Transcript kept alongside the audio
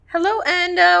Hello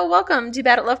and welcome to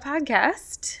Bad at Love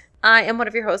Podcast. I am one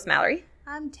of your hosts, Mallory.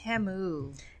 I'm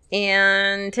Tamu.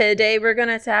 And today we're going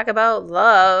to talk about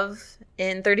love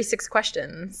in 36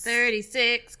 questions.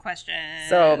 36 questions.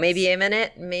 So maybe a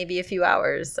minute, maybe a few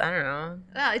hours. I don't know.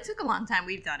 Well, it took a long time.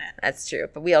 We've done it. That's true.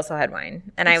 But we also had wine.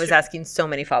 And I was asking so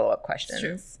many follow-up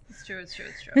questions. It's true.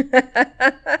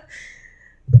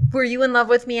 Were you in love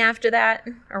with me after that?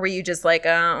 Or were you just like, oh,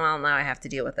 well, now I have to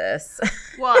deal with this?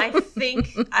 Well, I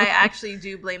think I actually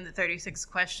do blame the 36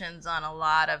 questions on a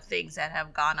lot of things that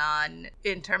have gone on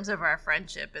in terms of our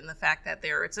friendship and the fact that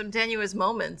there were some tenuous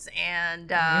moments.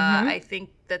 And I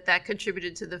think that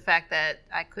contributed to the fact that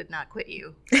I could not quit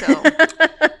you. So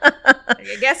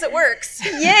I guess it works.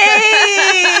 Yay!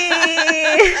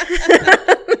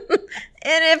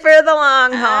 In it for the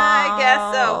long haul. I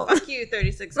guess so. Fuck you,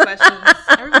 36 questions.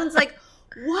 Everyone's like,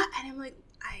 what? And I'm like,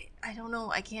 I don't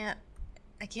know. I can't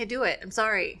do it. I'm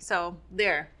sorry. So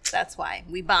there. That's why.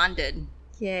 We bonded.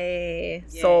 Yay.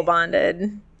 Soul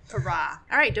bonded. Hurrah.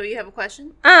 All right. Do you have a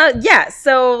question? Yeah.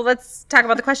 So let's talk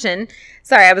about the question.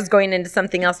 Sorry, I was going into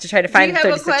something else to try to find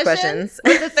 36 questions.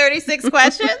 With the 36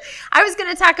 questions? I was going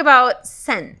to talk about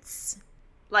scents.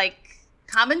 Like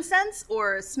common sense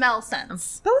or smell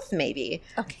sense? Both, maybe.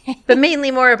 Okay. But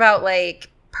mainly more about like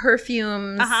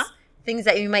perfumes, things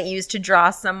that you might use to draw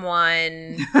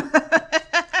someone,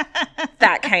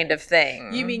 that kind of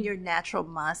thing. You mean your natural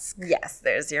musk? Yes,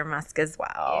 there's your musk as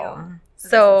well. Ew.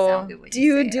 So do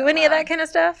you do any of that kind of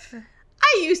stuff?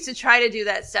 I used to try to do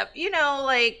that stuff. You know,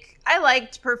 like I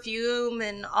liked perfume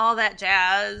and all that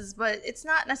jazz, but it's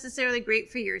not necessarily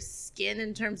great for your skin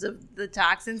in terms of the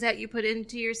toxins that you put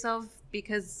into yourself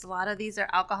because a lot of these are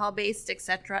alcohol based,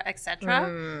 etc.,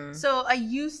 etc. So I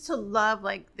used to love,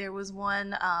 like, there was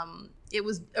one, it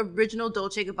was original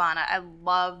Dolce & Gabbana. I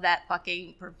love that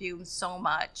fucking perfume so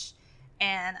much.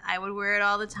 And I would wear it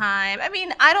all the time. I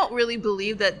mean, I don't really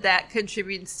believe that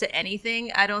contributes to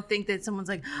anything. I don't think that someone's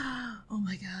like, oh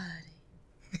my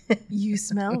God, you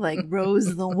smell like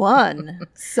Rose the One.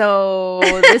 So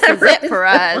this is it for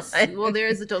us. Well, there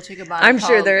is a Dolce & Gabbana. I'm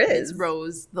sure there is. It's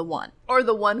Rose the One. Or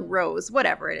the One Rose,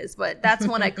 whatever it is. But that's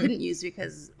one I couldn't use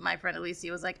because my friend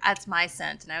Alicia was like, that's my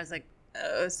scent. And I was like,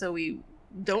 so we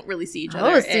don't really see each other.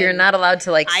 Oh, so you're not allowed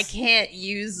to like... I can't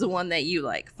use the one that you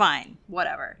like. Fine,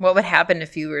 whatever. What would happen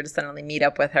if you were to suddenly meet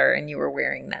up with her and you were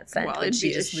wearing that scent? Well, would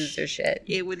she just lose her shit?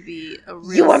 It would be a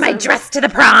real... You wore my dress to the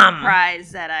prom!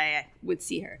 Surprise that I would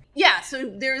see her. Yeah, so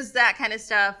there's that kind of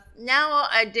stuff.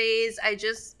 Nowadays, I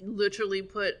just literally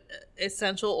put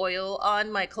essential oil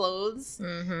on my clothes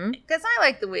because I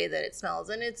like the way that it smells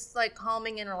and it's like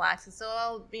calming and relaxing. So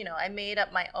I made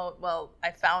up my own. Well,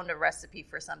 I found a recipe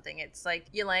for something. It's like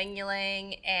ylang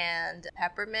ylang and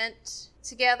peppermint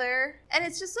together, and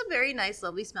it's just a very nice,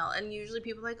 lovely smell. And usually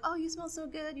people are like, oh, you smell so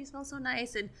good, you smell so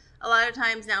nice. And a lot of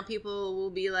times now people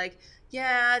will be like,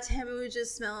 yeah, Tamu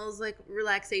just smells like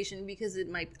relaxation because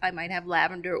I might have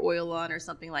lavender oil on or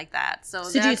something like that. So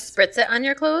do you spritz it on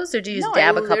your clothes or do you just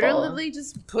dab a couple? I literally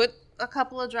just put a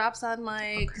couple of drops on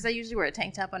my, because I usually wear a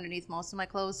tank top underneath most of my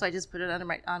clothes, so I just put it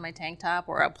on my tank top,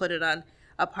 or I'll put it on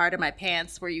a part of my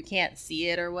pants where you can't see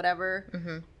it or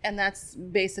whatever. And that's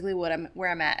basically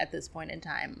where I'm at this point in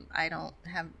time. I don't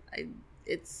have,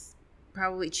 it's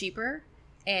probably cheaper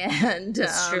and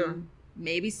true.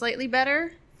 Maybe slightly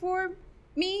better for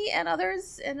me and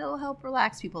others, and it'll help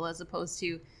relax people, as opposed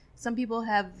to some people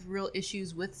have real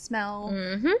issues with smell.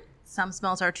 Some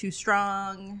smells are too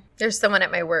strong. There's someone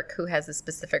at my work who has a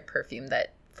specific perfume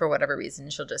that for whatever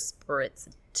reason she'll just spritz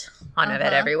a ton of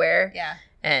it everywhere. Yeah.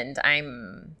 And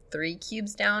I'm 3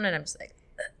 cubes down and I'm just like,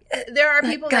 there are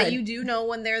people that you do know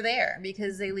when they're there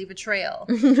because they leave a trail.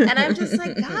 And I'm just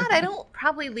like, God, I don't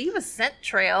probably leave a scent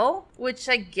trail, which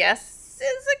I guess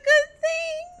is a good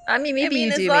thing. I mean, maybe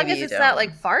you do, as long maybe as you it's don't. not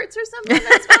like farts or something,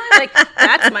 that's fine. Like,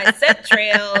 that's my scent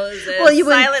trail. Well, you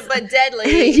silent but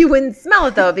deadly. You wouldn't smell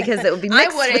it though because it would be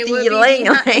mixed with the it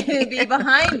would be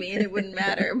behind me and it wouldn't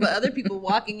matter. But other people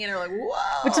walking in are like,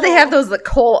 whoa. But do they have those like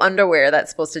coal underwear that's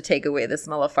supposed to take away the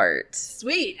smell of fart?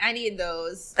 Sweet, I need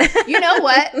those. You know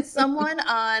what? Someone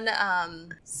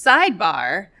on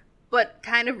Sidebar, but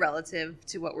kind of relative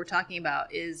to what we're talking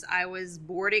about, is I was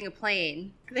boarding a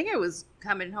plane. I think I was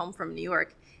coming home from New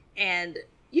York. And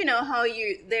you know how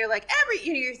they're like,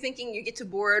 you're thinking you get to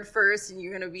board first and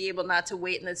you're going to be able not to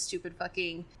wait in this stupid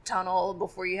fucking tunnel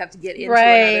before you have to get into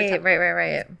another tunnel.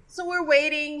 Right. So we're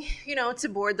waiting, to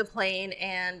board the plane,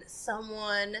 and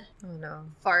someone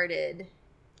farted.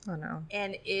 Oh no.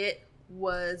 And it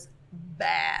was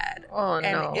bad. Oh, and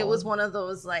no. it was one of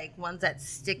those like ones that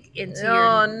stick into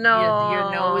Oh, your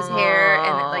no. nose hair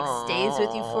and it like stays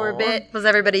with you for a bit. Was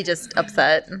everybody just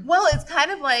upset? Well, it's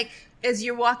kind of like as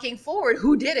you're walking forward,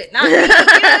 who did it? Not me. You know what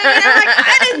I mean? I'm like,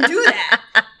 I didn't do that.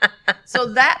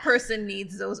 So that person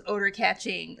needs those odor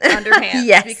catching underpants.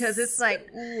 Yes. Because it's like,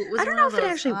 ooh, it was I don't one know of if it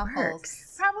those actually awfuls.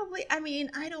 works. Probably. I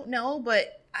mean, I don't know,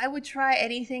 but I would try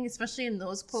anything, especially in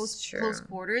those close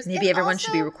quarters. Maybe And everyone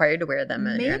should be also, required to wear them.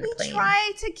 maybe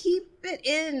try to keep it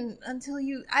in until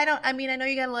you. I know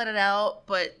you gotta let it out,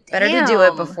 but Better damn, to do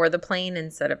it before the plane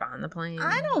instead of on the plane.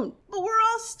 I don't. But we're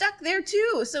all stuck there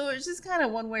too, so it's just kind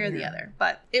of one way or the other.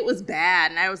 But it was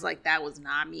bad, and I was like, that was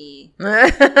not me.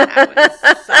 That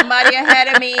was somebody ahead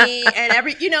of me, and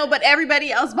but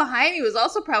everybody else behind me was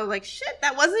also probably like, shit,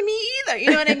 that wasn't me either.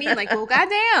 You know what I mean? Like, well,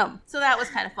 goddamn. So that was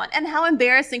kind of fun, and how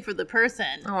embarrassing for the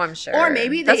person. Oh, I'm sure. Or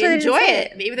maybe they enjoy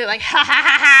it. Maybe they're like, ha ha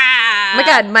ha ha. Oh my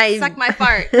God, suck my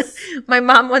farts. My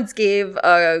mom once gave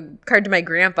a card to my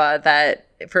grandpa that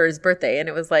for his birthday, and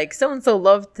it was like, so-and-so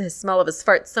loved the smell of his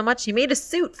farts so much he made a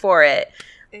suit for it.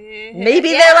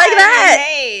 Maybe they're like that.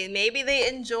 Hey, maybe they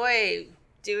enjoy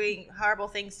doing horrible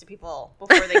things to people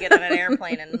before they get on an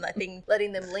airplane and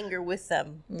letting them linger with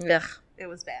them. Ugh. It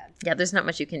was bad. Yeah, there's not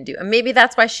much you can do. And maybe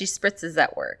that's why she spritzes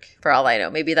at work, for all I know.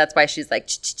 Maybe that's why she's like,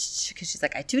 because she's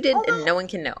like, I tooted and no one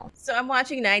can know. So I'm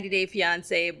watching 90 Day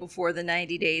Fiance before the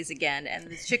 90 days again, and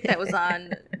the chick that was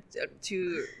on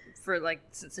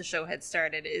since the show had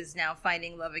started is now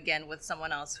finding love again with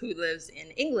someone else who lives in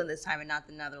England this time and not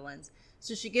the Netherlands.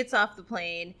 So she gets off the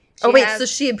plane. So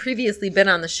she had previously been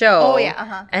on the show. Oh,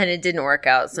 yeah. And it didn't work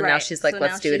out. So now she's like,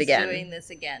 let's do it again. She's doing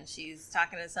this again. She's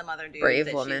talking to some other dude Brave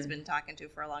that woman. she's been talking to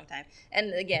for a long time.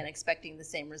 And again, expecting the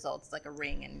same results, like a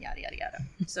ring and yada, yada, yada.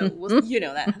 So,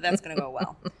 that's going to go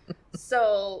well.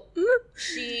 So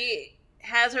she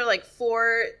has her like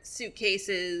 4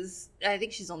 suitcases. I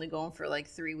think she's only going for like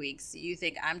 3 weeks. You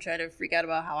think I'm trying to freak out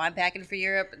about how I'm packing for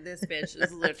Europe? This bitch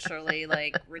is literally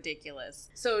like ridiculous.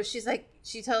 So she's like,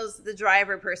 she tells the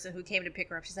driver person who came to pick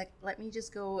her up, she's like, let me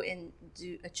just go and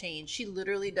do a change. She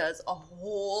literally does a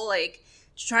whole like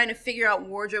trying to figure out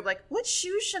wardrobe, like what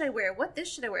shoes should I wear? What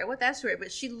this should I wear? What that should I wear?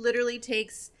 But she literally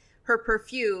takes her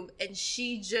perfume and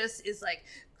she just is like,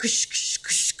 kush, kush,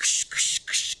 kush, kush, kush,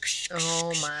 kush, kush,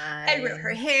 Oh my. and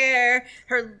her hair,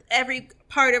 her every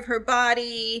part of her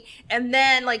body, and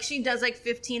then like she does like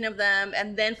 15 of them,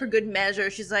 and then for good measure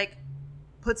she's like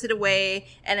puts it away,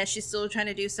 and as she's still trying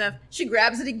to do stuff, she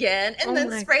grabs it again and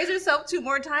then sprays herself 2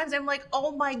 more times. I'm like,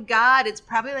 oh my God, it's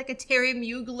probably like a Terry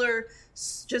Mugler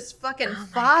just fucking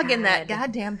fog in that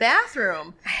goddamn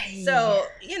bathroom. So,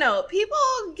 people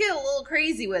get a little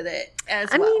crazy with it as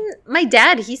well. I mean, my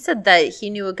dad, he said that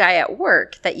he knew a guy at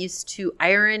work that used to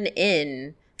iron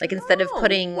in, like instead of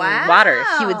putting water,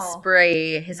 he would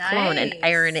spray his cologne and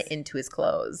iron it into his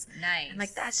clothes. Nice. I'm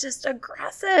like, that's just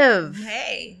aggressive.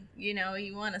 Hey, you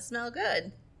want to smell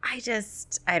good.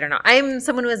 I don't know. I'm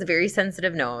someone who has a very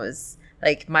sensitive nose.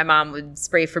 Like my mom would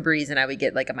spray Febreze and I would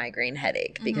get like a migraine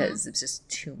headache because it's just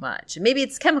too much. Maybe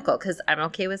it's chemical because I'm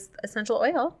okay with essential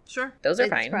oil. Sure. Those are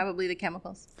fine. It's probably the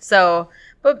chemicals. So,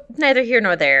 but neither here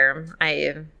nor there.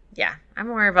 I'm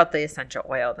more about the essential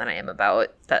oil than I am about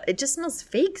that. It just smells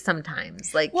fake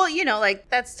sometimes. Like, well, like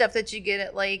that stuff that you get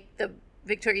at like the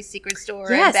Victoria's Secret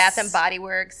store and Bath and Body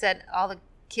Works that all the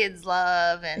kids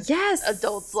love and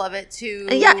adults love it too.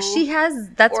 And yeah, she has.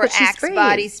 That's what she sprays. Axe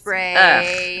body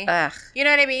spray. Ugh. You know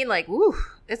what I mean? Like, woo,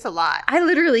 it's a lot. I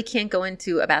literally can't go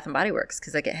into a Bath and Body Works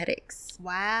because I get headaches.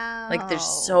 Wow. Like there's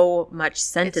so much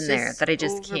scent in there that I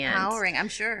just can't. Overpowering, I'm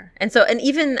sure. And so, and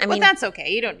even, I mean. But that's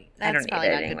okay. You don't need that. That's probably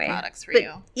not anyway. Good products for but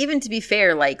you. Even to be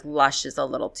fair, like Lush is a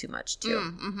little too much too.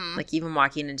 Mm-hmm. Like even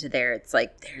walking into there, it's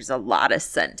like there's a lot of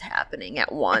scent happening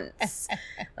at once.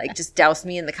 Like just douse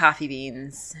me in the coffee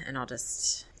beans and I'll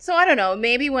just. So I don't know.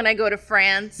 Maybe when I go to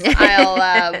France,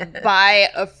 I'll buy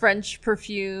a French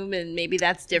perfume, and maybe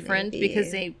that's different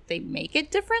because they make it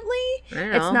differently. I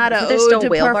don't know. It's not an eau de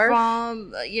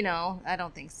parfum. I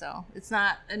don't think so. It's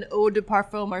not an eau de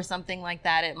parfum or something like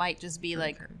that. It might just be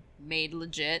like made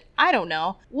legit. I don't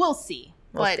know. We'll see.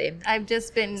 We'll see. I've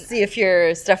just been... See if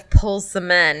your stuff pulls some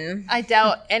men. I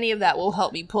doubt any of that will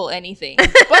help me pull anything.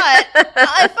 But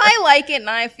if I like it and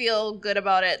I feel good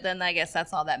about it, then I guess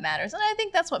that's all that matters. And I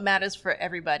think that's what matters for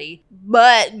everybody.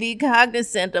 But be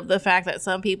cognizant of the fact that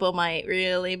some people might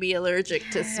really be allergic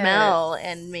to smell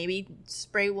and maybe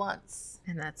spray once.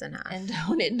 And that's enough. And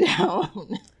tone it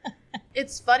down.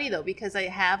 It's funny, though, because I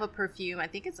have a perfume. I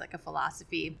think it's like a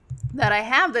philosophy that I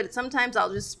have that sometimes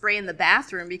I'll just spray in the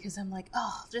bathroom because I'm like,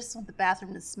 oh, I just want the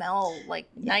bathroom to smell like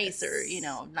nice or,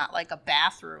 not like a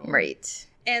bathroom. Right.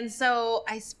 And so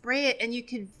I spray it, and you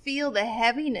can feel the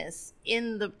heaviness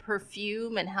in the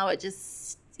perfume and how it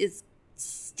just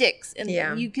sticks. And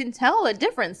you can tell a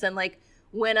difference. And like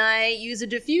when I use a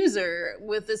diffuser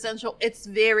with essential, it's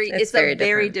a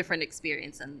very different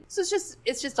experience. And so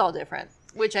it's just all different,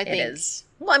 which I think it is.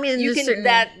 Well, I mean, you can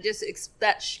that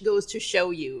goes to show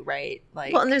you, right?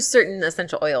 Like, well, and there's certain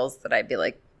essential oils that I'd be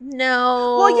like,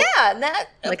 no. Well, yeah, that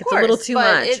like of it's course, a little too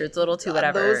much, or it's a little too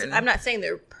whatever. I'm not saying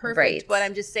they're perfect, right. but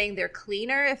I'm just saying they're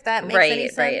cleaner. If that makes any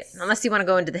sense. Right. Unless you want to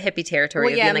go into the hippie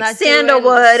territory well, of being like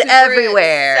sandalwood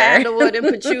everywhere, sandalwood and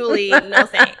patchouli. No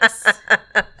thanks.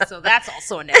 So that's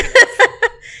also a negative.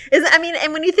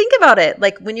 And when you think about it,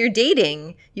 like when you're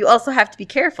dating, you also have to be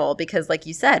careful because, like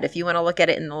you said, if you want to look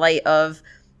at it in the light of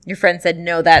your friend said,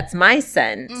 no, that's my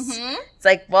scent. Mm-hmm. It's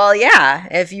like, well, yeah,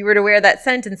 if you were to wear that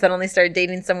scent and suddenly start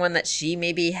dating someone that she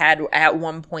maybe had at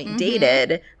one point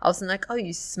dated, all of a sudden like, oh,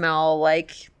 you smell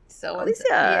like Alicia.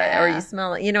 Yeah. Or you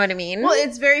smell like, you know what I mean? Well,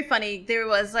 it's very funny. There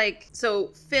was like, so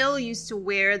Phil used to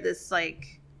wear this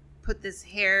like, put this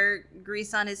hair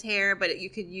grease on his hair, but you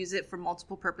could use it for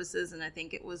multiple purposes. And I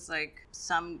think it was like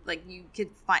you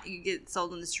get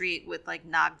sold on the street with like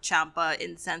Nag Champa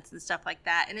incense and stuff like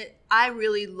that. And I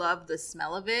really love the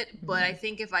smell of it, but I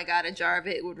think if I got a jar of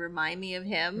it, it would remind me of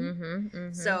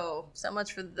him. So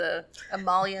much for the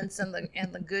emollients and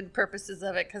the good purposes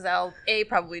of it, because I'll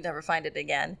probably never find it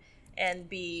again. And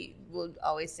B, will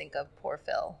always think of poor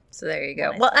Phil. So there you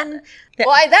go.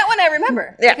 That one I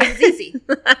remember. Yeah, because it's easy.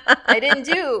 I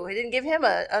didn't give him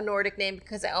a Nordic name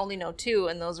because I only know 2,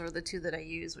 and those were the 2 that I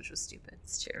used, which was stupid.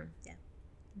 It's true. Yeah.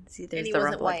 See, there's and he the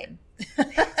wasn't white.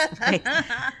 Right.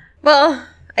 Well,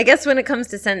 I guess when it comes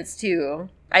to scents too,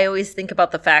 I always think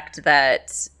about the fact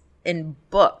that in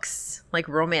books, like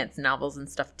romance novels and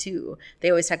stuff too,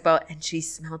 they always talk about, and she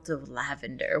smelled of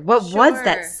lavender. What was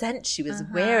that scent she was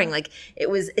wearing? Like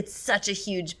it's such a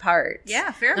huge part.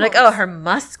 Yeah, pheromones. They're like, oh, her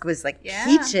musk was like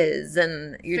peaches,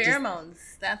 and you're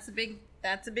pheromones. That's a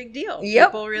big deal. Yep.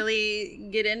 People really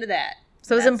get into that.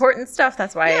 So it's important stuff.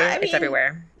 That's why it's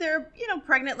everywhere. There are,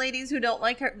 pregnant ladies who don't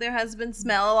like their husband's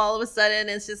smell. All of a sudden,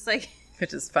 it's just like,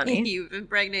 which is funny. You've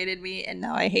impregnated me, and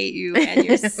now I hate you and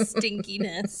your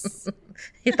stinkiness.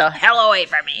 Get the hell away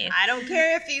from me. I don't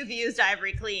care if you've used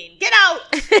Ivory Clean. Get out!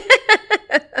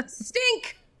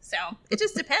 Stink! So it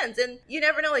just depends. And you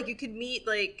never know. Like, I could meet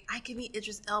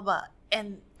Idris Elba,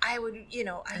 and I would,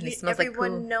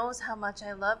 everyone knows how much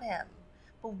I love him.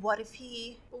 But what if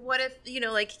he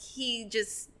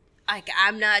just... Like,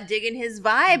 I'm not digging his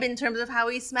vibe in terms of how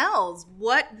he smells.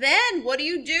 What then? What do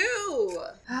you do?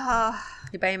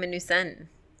 You buy him a new scent.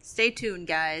 Stay tuned,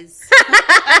 guys.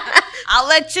 I'll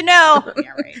let you know.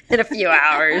 Yeah, right. In a few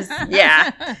hours.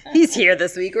 Yeah. He's here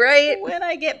this week, right? When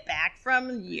I get back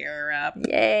from Europe.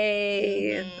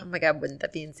 Yay. Oh my God, wouldn't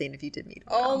that be insane if you did meet him?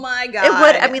 Oh my God. It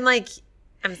would. I mean, like,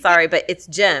 I'm sorry, but it's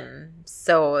Jim.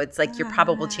 So it's like your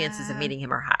probable chances of meeting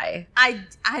him are high. I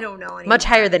don't know anymore. Much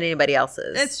higher than anybody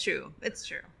else's. It's true.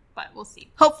 But we'll see.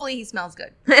 Hopefully he smells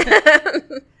good.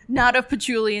 Not of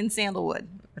patchouli and sandalwood.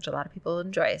 Which a lot of people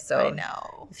enjoy. So I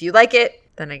know. If you like it,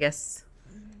 then I guess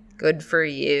good for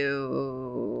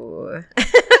you.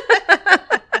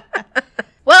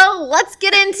 Well, let's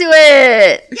get into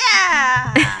it.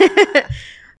 Yeah.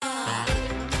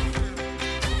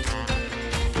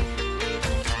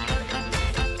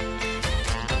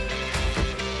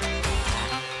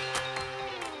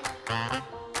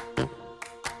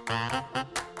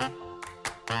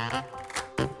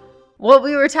 What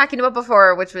we were talking about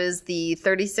before, which was the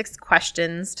 36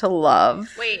 questions to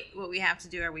love. Wait, what we have to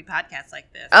do are we podcasts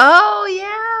like this? Oh,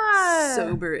 yeah.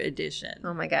 Sober edition.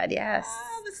 Oh, my God, yes.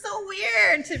 Oh, it's so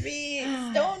weird to be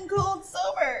stone cold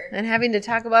sober. And having to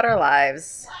talk about our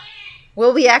lives.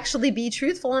 Will we actually be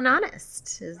truthful and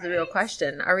honest is the real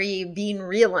question. Are we being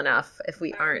real enough if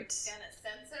we aren't? Are we going to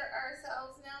censor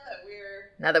ourselves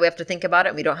now that we have to think about it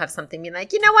and we don't have something being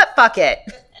like, you know what, fuck it.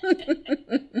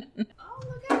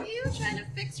 Look at you trying to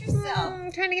fix yourself.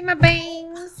 I'm trying to get my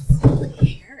bangs. My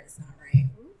hair is not right.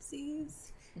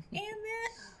 Oopsies. And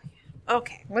then,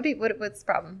 okay. What's the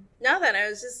problem? Nothing. I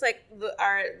was just like the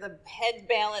head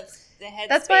balance, the head.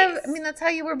 That's space. why. That's how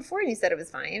you were before, and you said it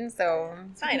was fine. So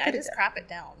it's fine. I just crop it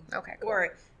down. Okay. Cool.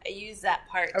 Or I use that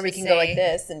part. Or we can go like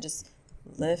this and just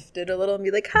lift it a little and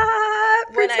be like, ha,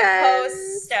 when pretend. I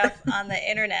post stuff on the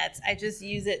internet, I just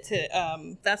use it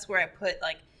to. That's where I put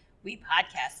like. We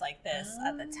podcast like this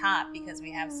at the top because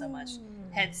we have so much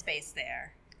headspace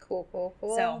there. Cool.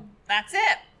 So that's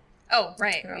it. Oh,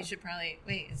 right. We should probably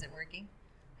wait. Is it working?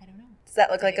 I don't know. Does that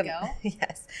look like a go?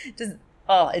 Yes.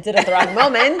 It did at the wrong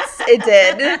moment. It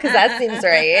did because that seems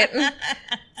right.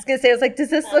 was going to say, I was like, does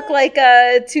this look like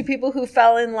two people who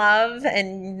fell in love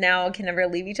and now can never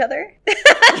leave each other?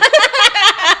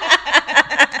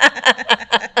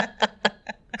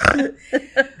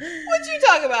 What'd you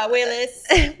talk about, Willis?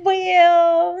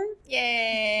 Well.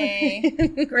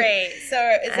 Yay. Great.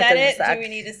 So is that it? Do we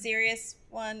need a serious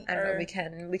one? I don't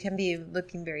know. We can be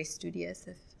looking very studious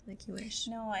if like you wish.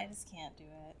 No, I just can't do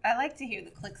it. I like to hear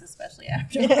the clicks, especially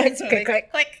afterwards. Click,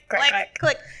 click, click, click,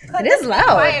 click. It is loud.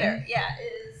 Quieter. Yeah, it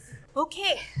is.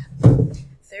 Okay.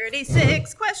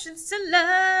 36 questions to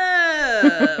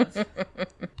love.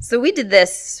 So we did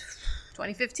this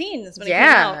 2015 is when it came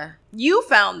out. You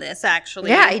found this,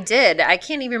 actually. Yeah, I did. I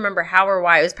can't even remember how or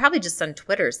why. It was probably just on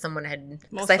Twitter. Someone had,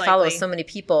 because I follow so many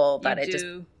people that it just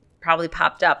probably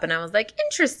popped up. And I was like,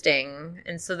 interesting.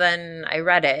 And so then I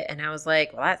read it and I was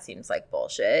like, well, that seems like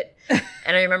bullshit.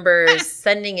 And I remember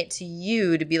sending it to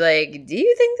you to be like, do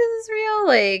you think this is real?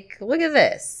 Like, look at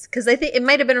this. Because I think it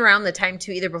might have been around the time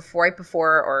too, either right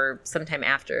before or sometime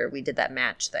after we did that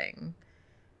match thing.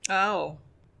 Oh.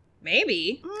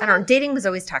 Maybe. I don't know. Dating was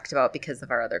always talked about because of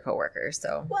our other coworkers.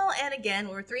 So well, and again,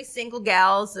 we're 3 single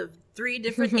gals of 3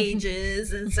 different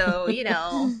ages, and so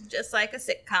just like a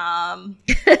sitcom.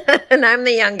 And I'm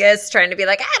the youngest, trying to be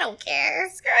like, I don't care.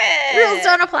 Screw it. Rules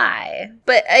don't apply.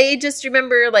 But I just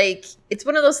remember, like, it's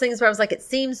one of those things where I was like, it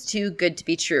seems too good to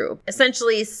be true.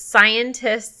 Essentially,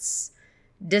 scientists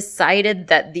decided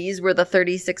that these were the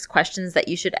 36 questions that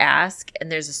you should ask,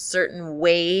 and there's a certain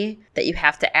way that you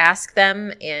have to ask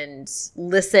them and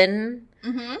listen.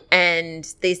 Mm-hmm.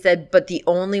 And they said, but the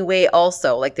only way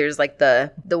also, like there's like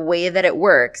the way that it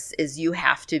works is you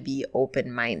have to be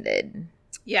open-minded.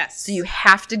 Yes. So you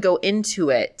have to go into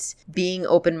it being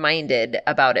open-minded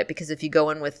about it, because if you go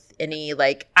in with any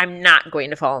like, I'm not going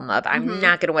to fall in love, I'm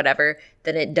not going to whatever,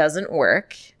 then it doesn't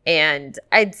work. And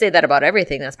I'd say that about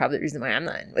everything. That's probably the reason why I'm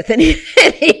not in with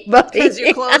anybody. Because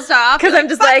you're closed off. Because I'm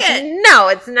just like, no,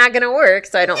 it's not going to work.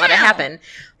 So I don't let it happen.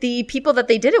 The people that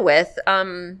they did it with,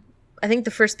 I think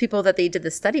the first people that they did the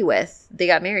study with, they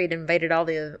got married and invited all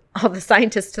the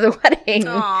scientists to the wedding.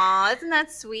 Aw, isn't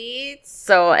that sweet?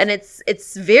 So, and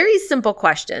it's very simple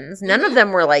questions. None of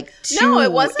them were like too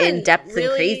in-depth really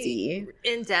and crazy.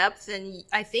 In-depth, and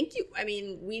I think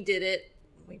we did it.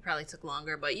 We probably took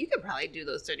longer, but you could probably do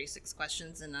those 36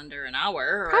 questions in under an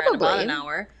hour or in about an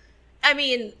hour. I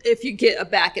mean, if you get a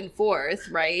back and forth,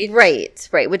 right? Right,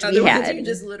 which we had. You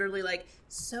just literally like,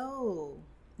 so...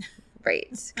 Right.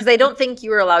 Because I don't think you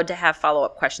were allowed to have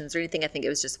follow-up questions or anything. I think it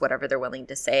was just whatever they're willing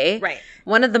to say. Right.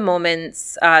 One of the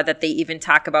moments that they even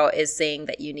talk about is saying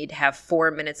that you need to have 4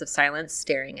 minutes of silence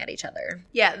staring at each other.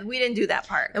 Yeah, we didn't do that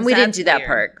part. And we didn't do that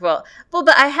part. Well,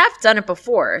 but I have done it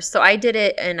before. So I did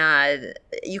it in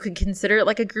you could consider it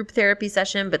like a group therapy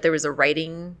session, but there was a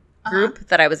writing group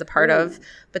that I was a part of.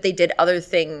 But they did other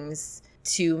things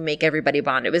to make everybody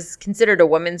bond. It was considered a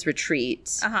women's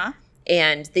retreat. Uh-huh.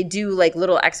 And they do like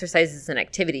little exercises and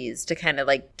activities to kind of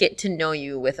like get to know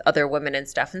you with other women and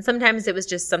stuff. And sometimes it was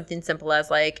just something simple as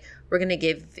like, we're going to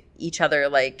give each other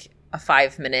like a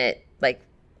 5-minute like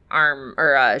arm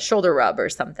or a shoulder rub or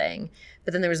something.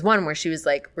 But then there was one where she was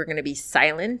like, we're going to be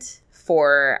silent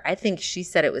for, I think she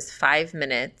said it was 5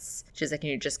 minutes. She's like, and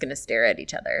you're just going to stare at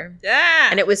each other. Yeah.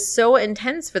 And it was so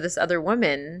intense for this other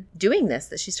woman doing this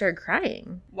that she started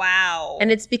crying. Wow.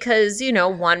 And it's because,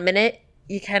 1 minute,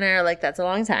 you kind of are like, that's a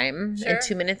long time. Sure. In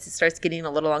 2 minutes, it starts getting a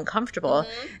little uncomfortable.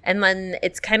 Mm-hmm. And then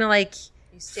it's kind of like...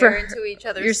 You stare into each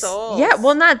other's souls. Yeah,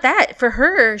 well, not that. For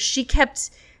her, she kept...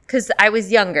 Because I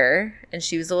was younger and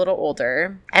she was a little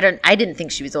older. I didn't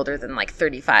think she was older than like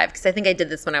 35. Because I think I did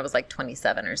this when I was like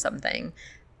 27 or something.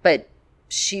 But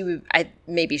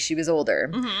maybe she was older.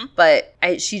 Mm-hmm. But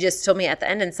she just told me at the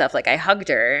end and stuff, like I hugged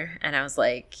her and I was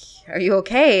like... Are you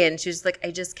okay? And she was like,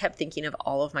 I just kept thinking of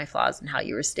all of my flaws and how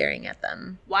you were staring at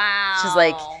them. Wow. She's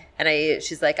like,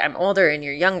 she's like, I'm older and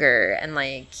you're younger. And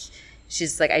like,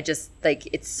 she's like, I just like,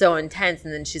 it's so intense.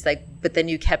 And then she's like, but then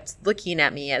you kept looking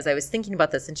at me as I was thinking about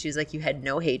this. And she was like, you had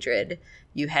no hatred.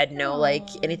 You had no like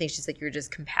anything. She's like, you were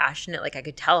just compassionate. Like I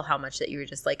could tell how much that you were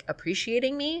just like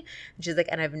appreciating me. And she's like,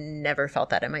 and I've never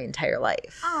felt that in my entire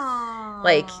life. Aww.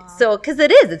 Like, so, because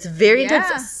it's very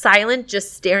intense, silent,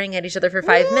 just staring at each other for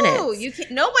 5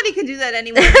 minutes. Nobody can do that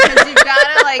anymore because you've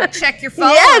got to like check your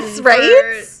phone. Yes,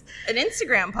 right? An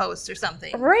Instagram post or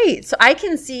something. Right. So I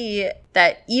can see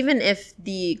that even if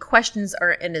the questions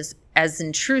aren't as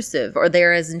intrusive or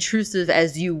they're as intrusive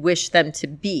as you wish them to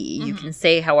be, you can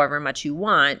say however much you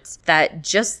want, that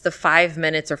just the 5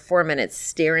 minutes or 4 minutes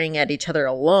staring at each other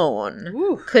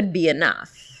alone could be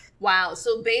enough. Wow.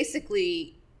 So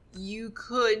basically you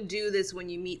could do this when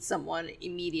you meet someone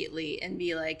immediately and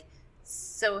be like,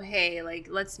 so hey, like,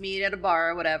 let's meet at a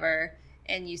bar or whatever,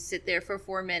 and you sit there for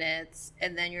 4 minutes,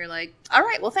 and then you're like, all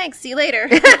right, well, thanks, see you later.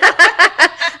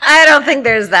 I don't think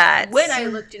there's that. When I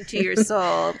looked into your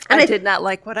soul, I did not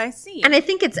like what I see. And I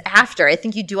think it's after. I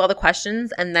think you do all the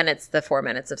questions, and then it's the 4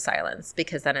 minutes of silence,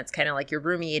 because then it's kind of like you're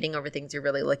ruminating over things. You're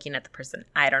really looking at the person.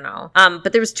 I don't know.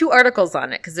 But there was 2 articles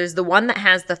on it, because there's the one that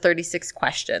has the 36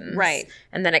 questions. Right.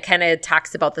 And then it kind of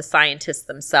talks about the scientists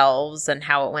themselves and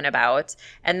how it went about.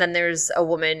 And then there's a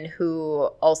woman who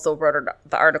also wrote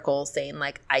the article saying,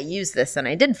 like, I used this and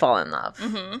I did fall in love.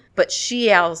 Mm-hmm. But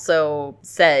she also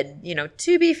said, you know,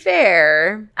 to be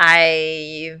fair,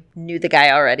 I knew the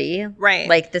guy already. Right.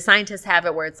 Like, the scientists have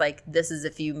it where it's like, this is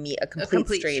if you meet a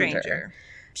complete stranger.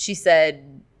 She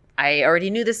said, I already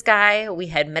knew this guy. We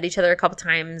had met each other a couple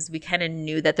times. We kind of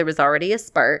knew that there was already a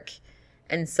spark.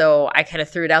 And so I kind of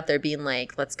threw it out there being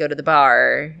like, let's go to the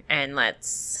bar and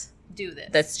let's do this.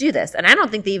 Let's do this. And I don't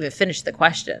think they even finished the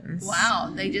questions.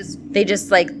 Wow. They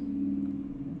just like,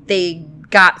 they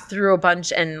got through a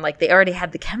bunch and like they already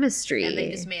had the chemistry. And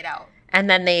they just made out. And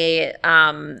then they,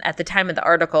 at the time of the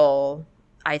article,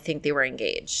 I think they were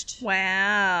engaged.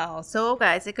 Wow. So,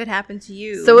 guys, it could happen to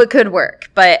you. So it could work.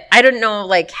 But I don't know,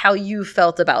 like, how you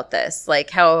felt about this. Like,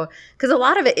 how, because a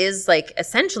lot of it is, like,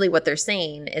 essentially what they're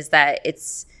saying is that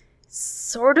it's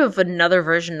sort of another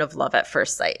version of love at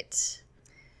first sight.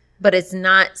 But it's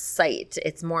not sight.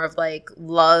 It's more of, like,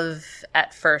 love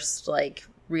at first, like,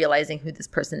 realizing who this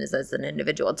person is as an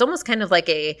individual. It's almost kind of like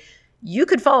you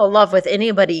could fall in love with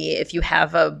anybody if you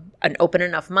have an open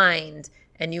enough mind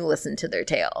and you listen to their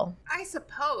tale. I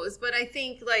suppose, but I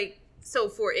think, like, so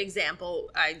for example,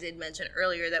 I did mention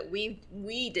earlier that we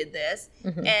did this,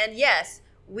 mm-hmm. and yes,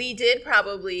 we did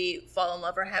probably fall in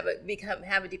love or have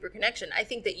a deeper connection. I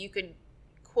think that you could,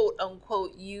 quote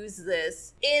unquote, use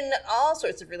this in all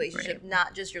sorts of relationships, right.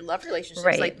 Not just your love relationships.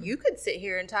 Right. Like, you could sit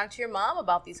here and talk to your mom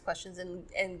about these questions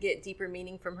and get deeper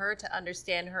meaning from her to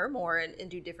understand her more and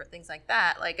do different things like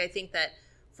that. Like, I think that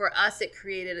for us, it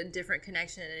created a different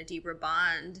connection and a deeper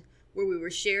bond where we were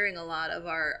sharing a lot of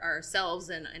ourselves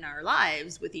and our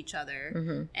lives with each other.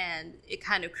 Mm-hmm. And it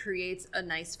kind of creates a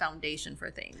nice foundation for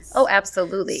things. Oh,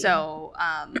 absolutely. So,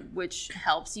 which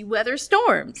helps you weather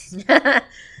storms.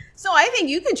 So I think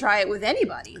you could try it with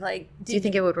anybody. Like, do you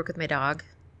think it would work with my dog?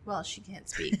 Well, she can't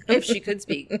speak. If she could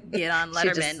speak, get on Letterman.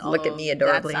 She'd just look at me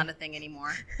adorably. That's not a thing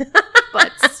anymore.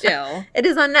 But still. It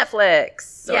is on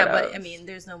Netflix. Yeah, but I mean,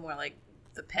 there's no more like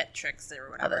the pet tricks or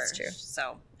whatever. Oh, that's true.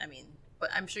 So, I mean, but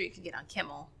I'm sure you could get on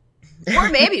Kimmel. Or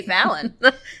maybe Fallon.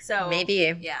 So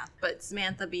maybe. Yeah. But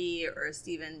Samantha Bee or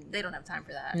Steven, they don't have time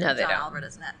for that. No, they don't. John Oliver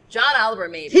doesn't have. John Oliver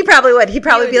maybe. He probably would. He'd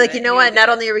probably be like, you know what? Not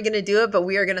only are we going to do it, but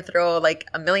we are going to throw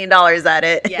like $1 million at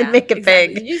it and make it exactly.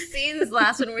 big. Did you see this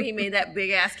last one where he made that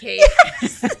big ass cake?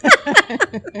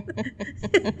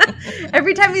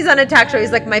 Every time he's on a talk show,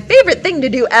 he's like, my favorite thing to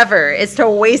do ever is to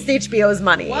waste HBO's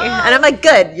money. Whoa. And I'm like,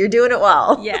 good, you're doing it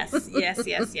well. Yes.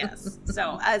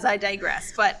 So as I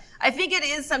digress, but I think it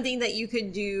is something that you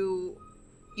could do.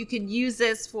 You could use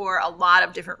this for a lot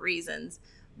of different reasons.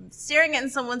 Staring in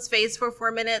someone's face for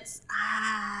 4 minutes,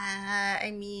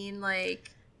 I mean, like...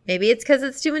 Maybe it's because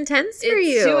it's too intense for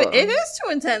you. It is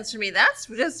too intense for me. That's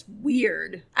just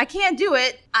weird. I can't do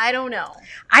it. I don't know.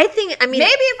 Maybe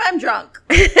if I'm drunk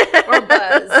or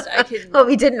buzzed, I could. Well,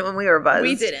 we didn't when we were buzzed.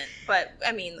 We didn't. But,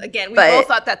 I mean, again, we both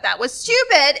thought that was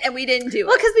stupid, and we didn't do it.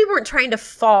 Well, because we weren't trying to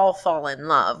fall in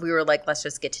love. We were like, let's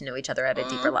just get to know each other at a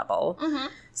deeper level. Mm-hmm.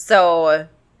 So...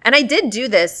 And I did do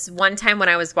this one time when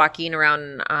I was walking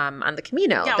around on the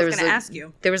Camino. Yeah, I was going to ask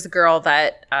you. There was a girl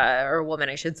that, or a woman,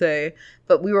 I should say,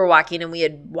 but we were walking and we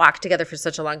had walked together for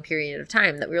such a long period of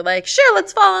time that we were like, sure,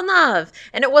 let's fall in love.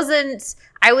 And it wasn't,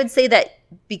 I would say that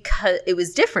because it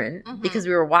was different because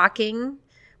we were walking,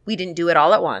 we didn't do it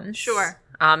all at once. Sure.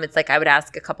 It's like I would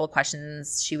ask a couple of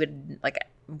questions. She would, like,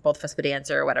 both of us would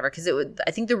answer or whatever. Because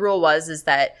I think the rule is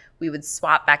that we would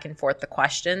swap back and forth the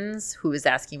questions, who was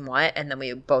asking what, and then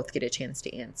we would both get a chance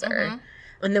to answer. Mm-hmm.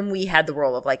 And then we had the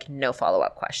rule of, like, no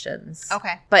follow-up questions.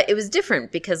 Okay. But it was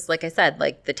different because, like I said,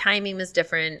 like, the timing was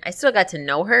different. I still got to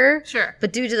know her. Sure.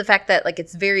 But due to the fact that, like,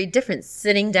 it's very different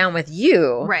sitting down with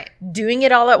you. Right. Doing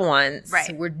it all at once.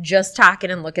 Right. We're just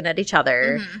talking and looking at each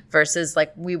other versus,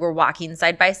 like, we were walking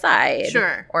side by side.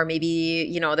 Sure. Or maybe,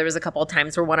 you know, there was a couple of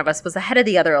times where one of us was ahead of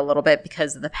the other a little bit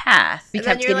because of the path. We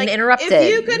kept getting interrupted.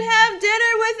 If you could have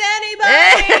dinner with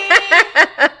anybody,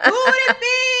 who would it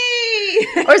be?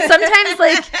 Or sometimes,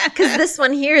 like, Because this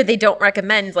one here, they don't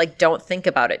recommend, like, don't think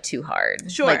about it too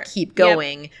hard. Sure. Like, keep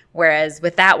going. Yep. Whereas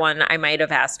with that one, I might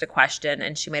have asked a question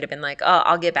and she might have been like, oh,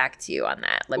 I'll get back to you on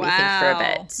that. Let me think for a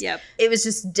bit. Yep. It was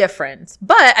just different.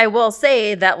 But I will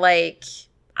say that, like,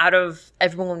 out of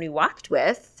everyone we walked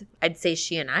with, I'd say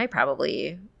she and I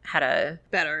probably had a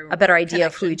better idea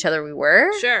of who each other we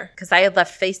were. Sure. Because I had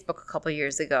left Facebook a couple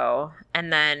years ago,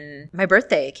 and then my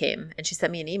birthday came, and she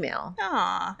sent me an email.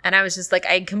 Aww. And I was just like,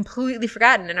 I'd completely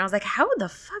forgotten. And I was like, how the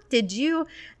fuck did you? And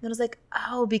then I was like,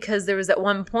 oh, because there was at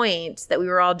one point that we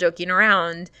were all joking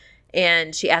around,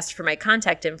 and she asked for my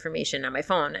contact information on my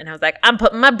phone. And I was like, I'm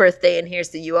putting my birthday in here,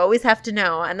 so you always have to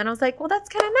know. And then I was like, well, that's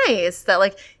kind of nice that,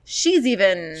 like, she's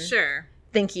even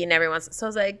thinking everyone's. So I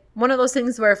was like, one of those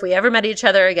things where if we ever met each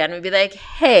other again, we'd be like,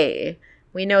 hey,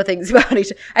 we know things about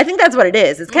each other. I think that's what it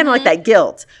is. It's kind of like that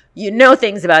guilt. You know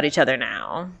things about each other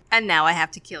now. And now I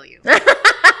have to kill you.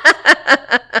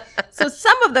 So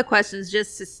some of the questions,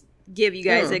 just to give you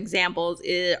guys examples,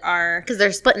 are... Because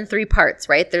they're split in 3 parts,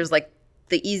 right? There's like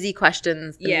the easy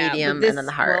questions, the medium, and then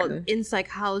the hard. Well, in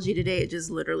Psychology Today, it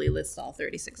just literally lists all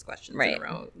 36 questions in a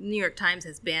row. New York Times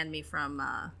has banned me from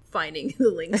finding the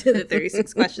link to the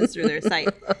 36 questions through their site.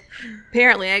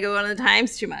 Apparently, I go on the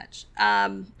Times too much.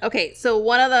 Okay, so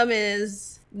one of them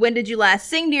is, when did you last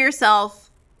sing to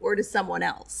yourself or to someone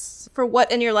else? For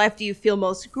what in your life do you feel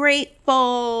most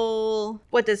grateful?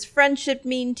 What does friendship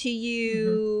mean to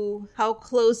you? How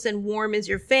close and warm is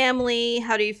your family?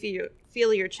 How do you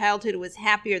feel your childhood was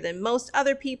happier than most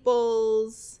other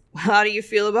people's? How do you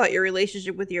feel about your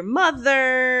relationship with your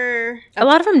mother? A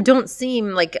lot of them don't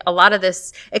seem like a lot of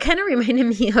this. It kind of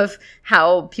reminded me of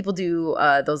how people do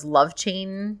those love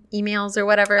chain emails or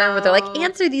whatever, where they're like,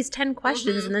 answer these 10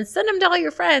 questions and then send them to all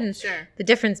your friends. Sure. The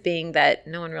difference being that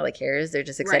no one really cares. They're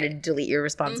just excited to delete your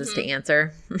responses to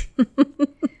answer.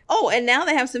 Oh, and now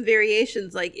they have some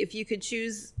variations. Like, if you could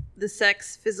choose the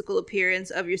sex, physical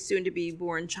appearance of your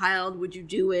soon-to-be-born child, would you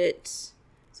do it?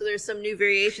 So there's some new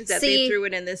variations that they threw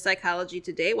in this Psychology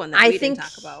Today one that we didn't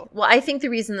talk about. Well, I think the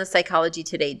reason the Psychology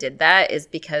Today did that is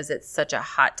because it's such a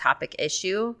hot topic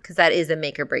issue, because that is a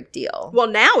make or break deal. Well,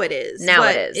 now it is. Now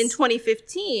it is. In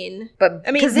 2015. But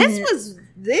I mean,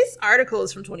 this article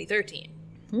is from 2013.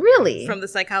 Really? From the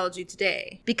Psychology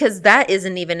Today. Because that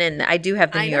isn't even in. I do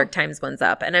have the New York Times ones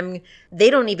up. And they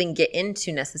don't even get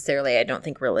into necessarily, I don't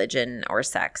think, religion or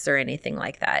sex or anything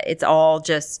like that. It's all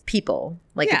just people.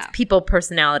 Like, it's people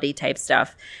personality type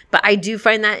stuff. But I do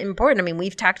find that important. I mean,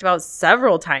 we've talked about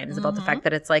several times about the fact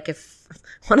that it's like, if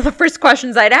one of the first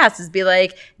questions I'd ask is be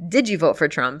like, did you vote for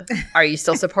Trump? Are you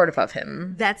still supportive of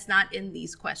him? That's not in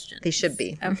these questions. They should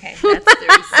be. Okay, that's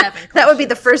 37 questions. That would be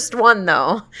the first one,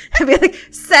 though. I'd be like,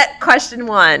 set question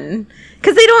 1.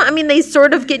 Because they don't, I mean, they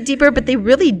sort of get deeper, but they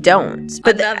really don't.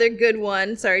 But another good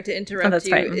one, sorry to interrupt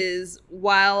you, is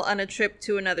while on a trip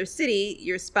to another city,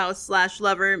 your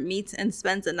spouse/lover meets and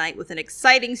spends a night with an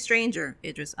exciting stranger,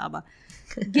 Idris Elba.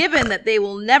 Given that they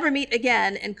will never meet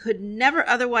again and could never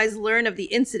otherwise learn of the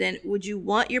incident, would you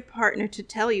want your partner to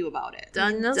tell you about it?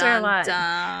 Those are a lot.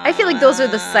 I feel like those are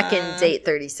the second date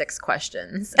 36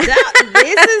 questions.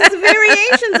 This is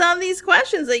variations on these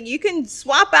questions. Like, you can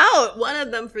swap out one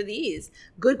of them for these.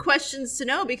 Good questions to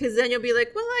know, because then you'll be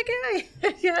like, well, I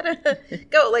gotta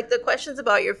go. Like, the questions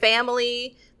about your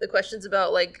family, the questions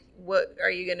about, like,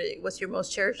 what's your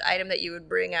most cherished item that you would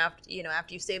bring after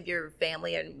you saved your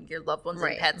family and your loved ones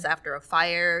and pets after a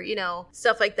fire,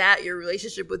 stuff like that. Your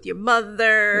relationship with your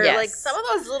mother, like some of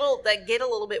those little that get a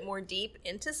little bit more deep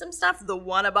into some stuff. The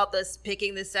one about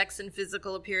picking the sex and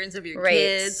physical appearance of your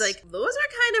kids, like, those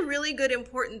are kind of really good,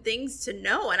 important things to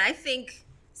know. And I think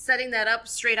setting that up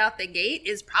straight out the gate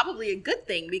is probably a good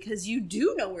thing, because you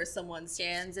do know where someone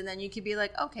stands, and then you could be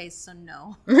like, okay, so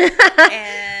no.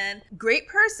 And great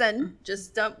person,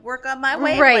 just don't work on my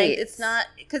wavelength. Right. It's not,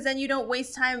 because then you don't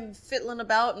waste time fiddling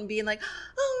about and being like,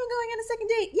 oh, I'm going on a second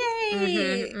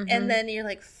date, yay. And then you're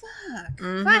like, fuck,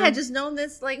 if I had just known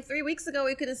this like 3 weeks ago,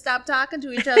 we could have stopped talking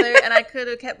to each other and I could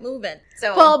have kept moving.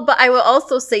 So, well, but I will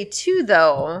also say too,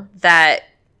 though, that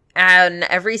on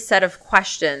every set of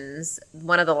questions,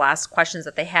 one of the last questions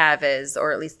that they have is,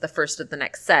 or at least the first of the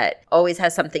next set, always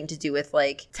has something to do with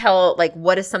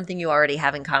what is something you already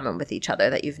have in common with each other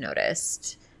that you've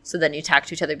noticed. So then you talk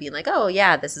to each other being like, oh,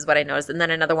 yeah, this is what I noticed. And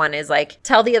then another one is like,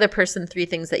 tell the other person 3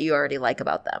 things that you already like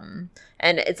about them.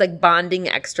 And it's like bonding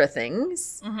extra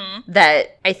things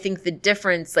that I think the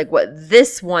difference, like what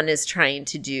this one is trying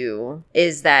to do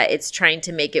is that it's trying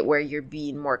to make it where you're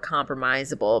being more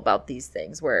compromisable about these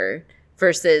things,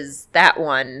 versus that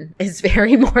one is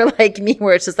very more like me,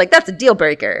 where it's just like, that's a deal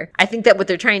breaker. I think that what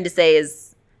they're trying to say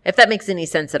is If that makes any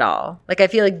sense at all. Like, I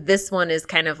feel like this one is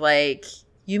kind of like,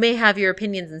 you may have your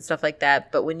opinions and stuff like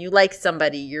that, but when you like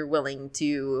somebody, you're willing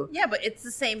to Yeah, but it's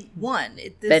the same one.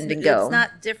 Bend and go. It's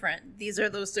not different. These are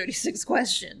those 36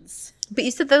 questions. But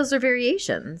you said those are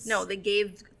variations. No, they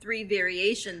gave 3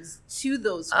 variations to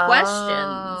those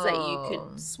questions that you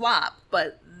could swap,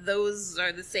 but those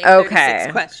are the same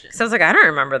 36 questions. So I was like, I don't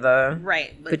remember the...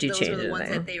 Right, but Could you those change were the it ones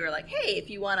there? that they were like, hey, if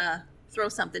you want to throw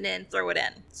something in, throw it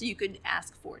in. So you could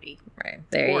ask 40. Right,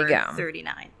 there or you go.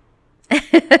 39.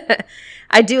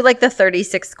 I do like the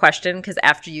 36th question because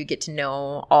after you get to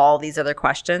know all these other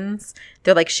questions,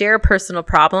 they're like, share a personal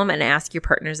problem and ask your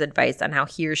partner's advice on how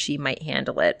he or she might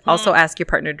handle it. Also ask your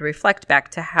partner to reflect back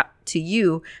to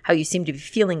you how you seem to be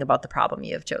feeling about the problem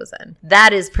you have chosen.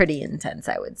 That is pretty intense,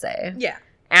 I would say. Yeah.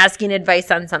 Asking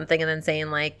advice on something and then saying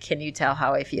like, can you tell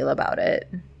how I feel about it?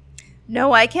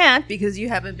 No, I can't because you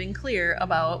haven't been clear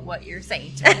about what you're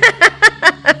saying to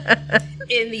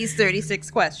me in these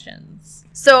 36 questions.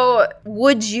 So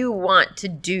would you want to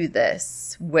do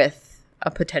this with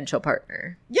a potential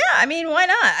partner? Yeah, I mean, why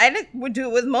not? I would do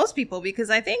it with most people because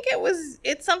I think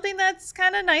it's something that's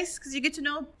kind of nice because you get to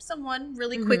know someone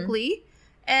really quickly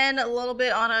and a little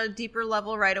bit on a deeper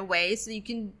level right away. So you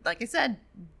can, like I said,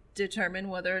 determine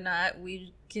whether or not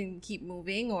we can keep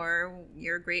moving or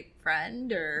you're a great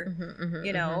friend or,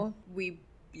 you know,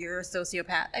 you're a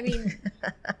sociopath. I mean...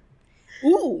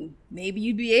 Ooh, maybe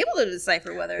you'd be able to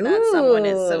decipher whether or not someone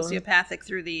is sociopathic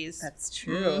through these. That's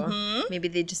true. Maybe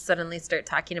they just suddenly start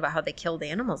talking about how they killed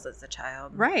animals as a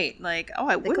child. Right. Like, oh,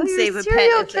 I Like, wouldn't you're save a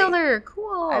serial pet. killer.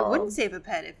 Cool. I wouldn't save a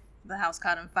pet if the house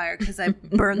caught on fire because I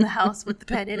burned the house with the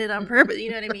pet in it on purpose.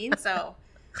 You know what I mean? So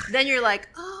then you're like,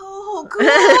 oh, cool.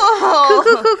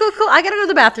 Cool. I gotta go to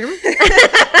the bathroom.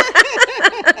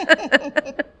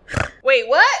 Wait,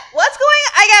 what? What's going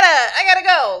on? I gotta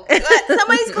go. What?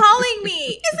 Somebody's calling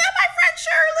me. Is that my friend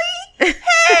Shirley?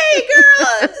 Hey,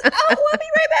 girl. I'll be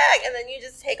right back. And then you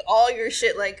just take all your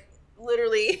shit, like,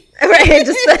 literally. Right.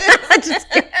 Just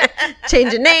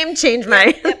change a name, change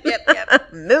my...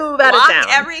 Yep. Move out Block of town.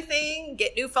 everything,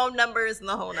 get new phone numbers and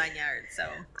the whole 9 yards. So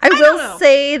I don't will know.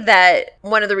 say that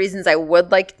one of the reasons I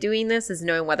would like doing this is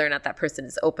knowing whether or not that person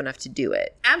is open enough to do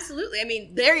it. Absolutely. I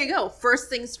mean, there you go. First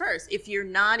things first. If you're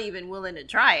not even willing to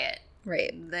try it,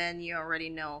 Right. then you already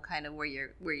know kind of where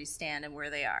you stand and where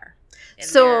they are. In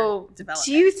So their development.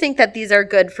 do you think that these are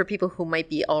good for people who might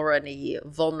be already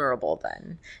vulnerable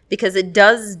then? Because it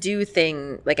does do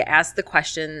like ask the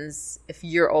questions, if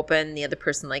you're open, the other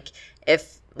person, like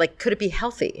could it be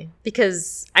healthy?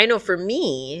 Because I know for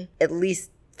me, at least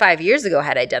 5 years ago,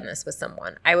 had I done this with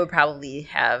someone, I would probably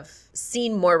have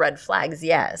seen more red flags,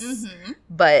 yes.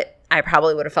 But I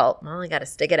probably would have felt, well, I got to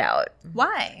stick it out.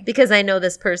 Why? Because I know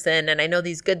this person and I know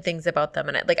these good things about them.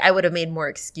 And I would have made more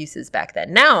excuses back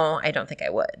then. Now, I don't think I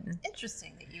would.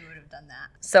 Interesting that you would have done that.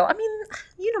 So, I mean,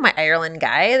 you know my Ireland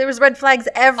guy. There was red flags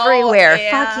everywhere.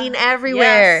 Fucking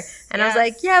everywhere. Yes, and I was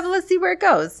like, yeah, but let's see where it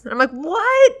goes. And I'm like,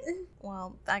 what?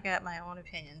 Well, I got my own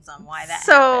opinions on why that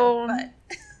So- happened.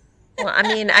 Well, I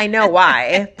mean, I know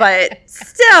why. But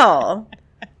still.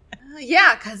 But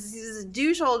yeah, because he's a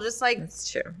douchehole just like... That's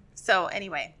true. So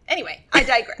anyway, I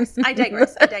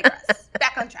digress.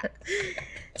 Back on track.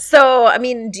 So, I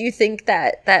mean, do you think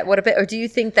that would have been, or do you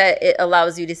think that it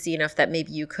allows you to see enough that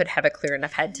maybe you could have a clear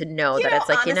enough head to know that it's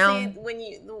like,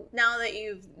 honestly, now that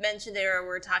you've mentioned it or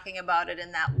we're talking about it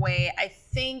in that way, I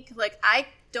think like I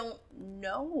don't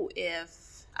know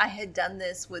if I had done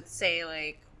this with say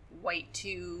like White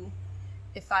 2,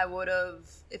 if that would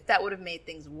have made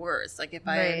things worse. Like if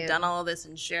I had done all of this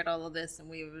and shared all of this and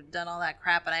we would have done all that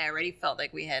crap and I already felt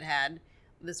like we had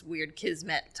this weird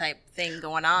kismet type thing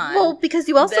going on. Well, because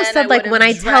you also then said like when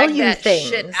I tell you that things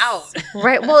shit out.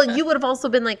 Right. Well, you would have also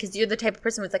been like, because you're the type of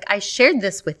person who's like, I shared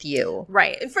this with you.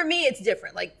 Right. And for me, it's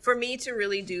different. Like for me to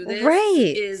really do this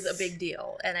Right. is a big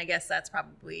deal. And I guess that's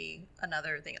probably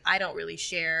another thing. I don't really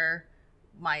share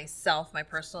myself, my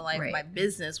personal life, Right. my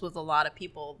business with a lot of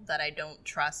people that I don't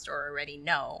trust or already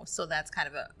know. So that's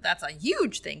a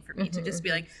huge thing for me to just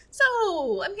be like,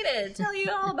 so I'm going to tell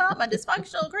you all about my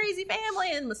dysfunctional, crazy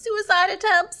family and my suicide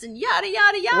attempts and yada,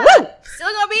 yada, yada. Woo! Still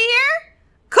going to be here?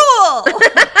 Cool.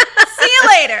 See you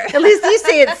later. At least you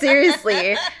say it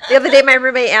seriously. The other day, my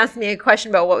roommate asked me a question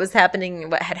about what was happening,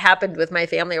 what had happened with my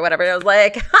family or whatever. And I was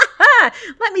like,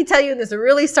 let me tell you in this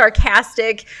really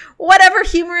sarcastic, whatever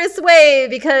humorous way,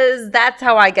 because that's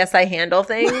how I guess I handle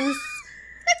things.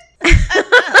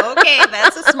 Okay,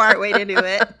 that's a smart way to do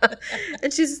it.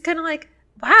 And she's just kind of like,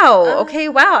 wow, okay,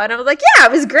 wow. And I was like, yeah,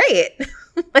 it was great.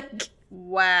 Like,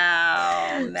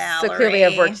 Wow, Mallory. So clearly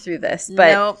I've worked through this,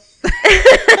 but nope.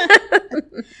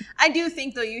 I do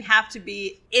think, though, you have to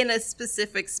be in a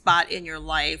specific spot in your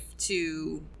life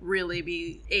to really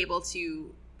be able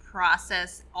to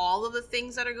process all of the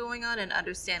things that are going on and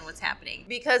understand what's happening.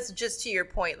 Because just to your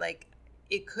point, like,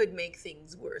 it could make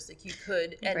things worse. Like, you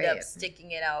could end up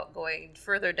sticking it out, going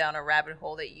further down a rabbit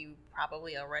hole that you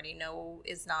probably already know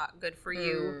is not good for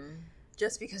you.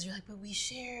 Just because you're like, but we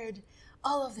shared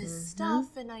all of this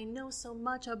stuff and I know so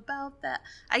much about that.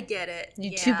 I get it.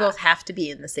 You two both have to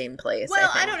be in the same place. Well,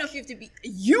 I don't know if you have to be.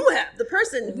 You have. The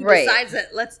person who decides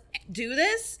that let's do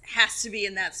this has to be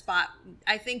in that spot.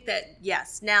 I think that,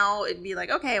 yes, now it'd be like,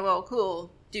 okay, well,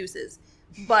 cool, deuces.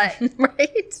 But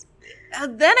right.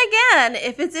 Then again,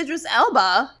 if it's Idris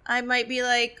Elba, I might be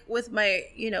like with my,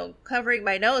 covering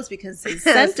my nose because his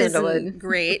scent isn't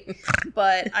great.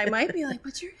 But I might be like,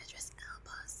 but you're Idris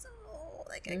Elba, so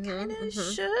like I kind of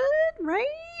should, right?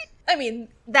 I mean,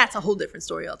 that's a whole different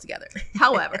story altogether.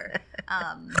 However,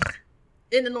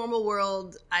 in the normal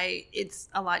world, it's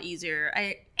a lot easier.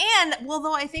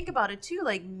 Though I think about it too,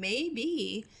 like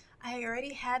maybe I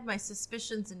already had my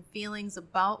suspicions and feelings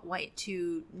about White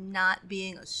 2 not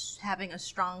having a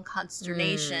strong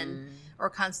consternation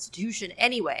or constitution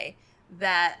anyway,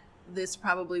 that this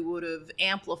probably would have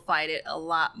amplified it a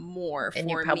lot more for me.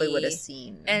 And you probably would have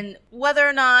seen. And whether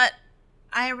or not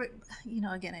I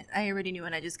already knew,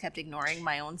 and I just kept ignoring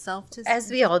my own self as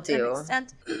we all do,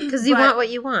 because you want what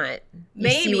you want. You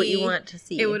see what you want to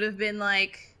see. It would have been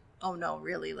like, oh no,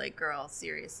 really? Like, girl,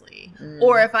 seriously.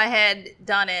 Or if I had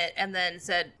done it and then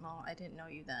said, well, I didn't know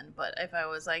you then, but if I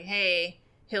was like, hey,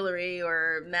 Hillary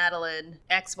or Madeline,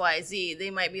 XYZ, they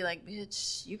might be like,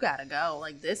 bitch, you gotta go.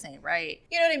 Like, this ain't right.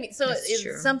 You know what I mean? So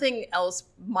something else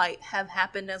might have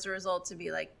happened as a result to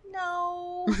be like,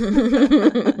 no,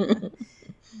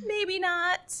 maybe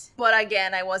not. But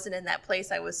again, I wasn't in that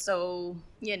place. I was so,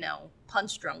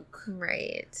 punch drunk.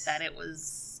 Right. That it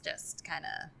was just kind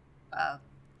of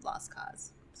lost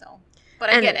cause. So, but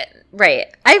I get it.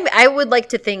 Right. I would like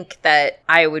to think that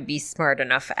I would be smart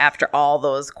enough after all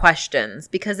those questions,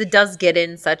 because it does get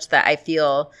in such that I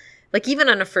feel like even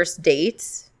on a first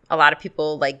date, a lot of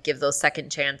people like give those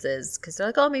second chances because they're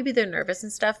like, oh, maybe they're nervous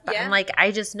and stuff. But I'm like,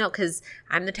 I just know, because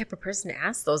I'm the type of person to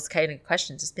ask those kind of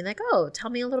questions, just being like, oh,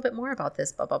 tell me a little bit more about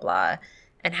this, blah, blah, blah.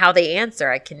 And how they answer,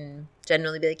 I can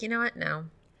generally be like, you know what? No.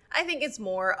 I think it's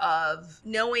more of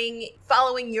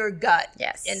following your gut,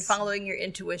 and following your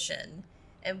intuition.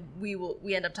 And we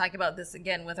end up talking about this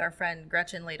again with our friend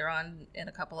Gretchen later on in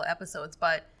a couple of episodes.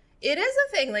 But it is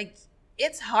a thing, like,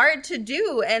 it's hard to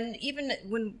do. And even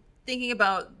when thinking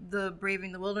about the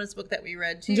Braving the Wilderness book that we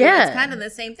read too, it's kind of the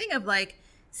same thing of like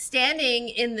standing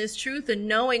in this truth and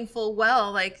knowing full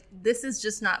well, like, this is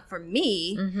just not for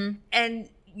me. And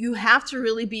you have to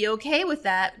really be okay with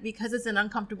that, because it's an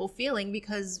uncomfortable feeling,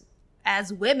 because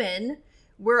as women,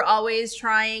 we're always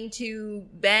trying to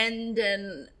bend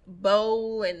and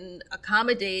bow and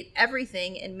accommodate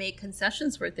everything and make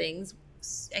concessions for things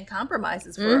and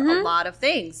compromises for a lot of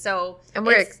things. So, and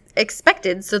we're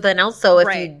expected. So then also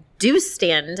if you do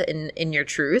stand in your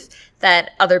truth,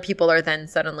 that other people are then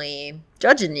suddenly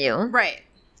judging you. Right.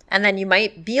 And then you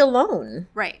might be alone.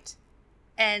 Right.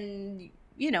 And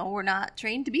we're not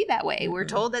trained to be that way. We're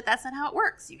told that that's not how it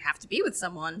works. You have to be with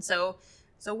someone. So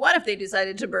what if they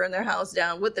decided to burn their house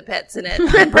down with the pets in it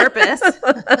on purpose?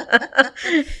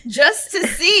 Just to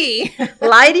see.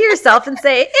 Lie to yourself and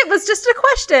say, it was just a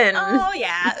question. Oh,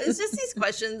 yeah. It's just these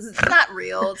questions. It's not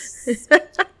real.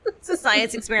 It's a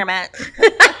science experiment.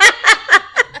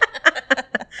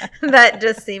 That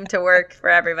just seemed to work for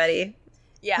everybody.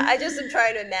 Yeah, I just am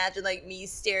trying to imagine, like, me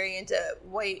staring into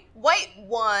White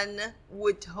 1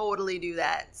 would totally do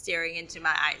that, staring into my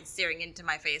eyes, staring into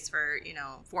my face for,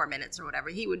 4 minutes or whatever.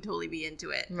 He would totally be into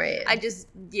it. Right.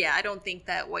 I don't think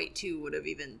that White 2 would have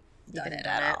even done it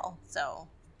at all. So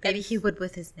maybe he would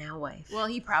with his now wife. Well,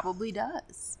 he probably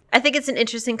does. I think it's an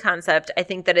interesting concept. I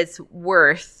think that it's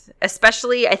worth,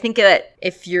 especially, I think that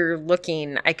if you're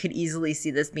looking, I could easily see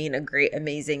this being a great,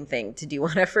 amazing thing to do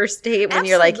on a first date when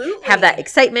you're like, have that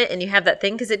excitement and you have that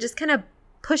thing, because it just kind of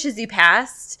pushes you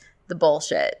past the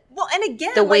bullshit. Well, and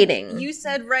again, the waiting. You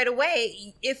said right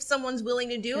away, if someone's willing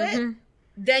to do it,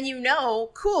 then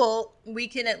cool, we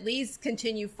can at least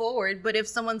continue forward. But if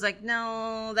someone's like,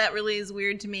 no, that really is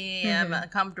weird to me, I'm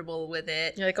uncomfortable with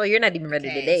it. You're like, oh, you're not even ready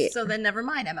to date. So then never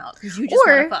mind, I'm out, because you just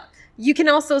want to fuck. You can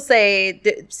also see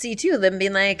too, them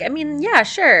being like, I mean, yeah,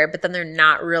 sure, but then they're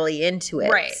not really into it.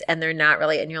 Right. And they're not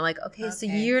really, and you're like, okay, so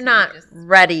you're not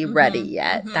ready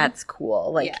yet. That's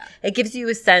cool. Like, it gives you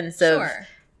a sense of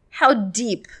how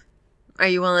deep Are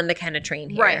you willing to kind of train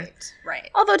here? Right.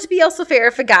 Although, to be also fair,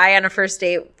 if a guy on a first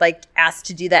date like asked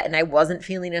to do that and I wasn't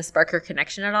feeling a spark or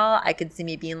connection at all, I could see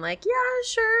me being like, yeah,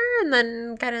 sure. And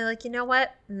then kind of like, you know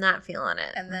what? I'm not feeling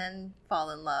it. And then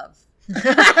fall in love.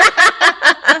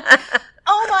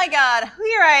 Oh my God,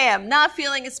 here I am, not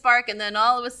feeling a spark, and then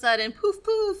all of a sudden, poof,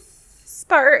 poof.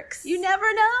 Sparks. You never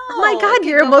know. Oh my God,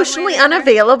 you're emotionally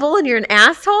unavailable and you're an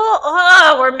asshole?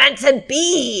 Oh, we're meant to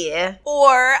be.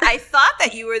 Or I thought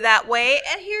that you were that way,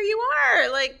 and here you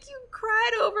are. Like, you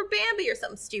cried over Bambi or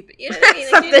something stupid. You know what I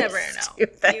mean? Like, you never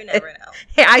know. You never know.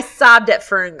 Hey, I sobbed at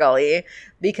Fern Gully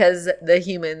because the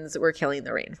humans were killing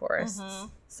the rainforests. Mm-hmm.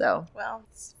 So. Well,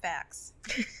 it's facts.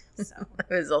 So.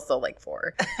 I was also like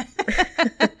 4.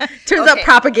 Turns out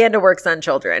propaganda works on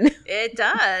children. It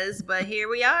does, but here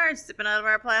we are sipping out of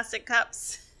our plastic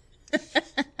cups.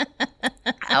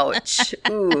 Ouch.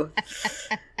 Ooh.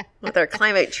 With our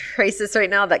climate crisis right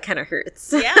now, that kind of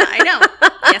hurts. Yeah, I know.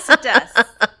 Yes, it does.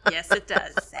 Yes, it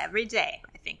does. Every day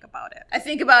I think about it. I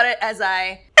think about it as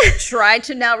I try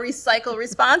to now recycle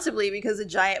responsibly because a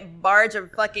giant barge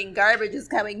of fucking garbage is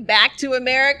coming back to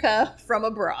America from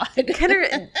abroad.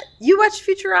 You watch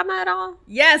Futurama at all?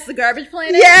 Yes, the garbage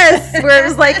planet. Yes, where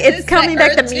it's like it's coming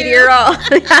back, the meteor all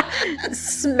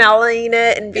smelling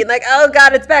it and being like, oh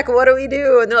God, it's back. What do we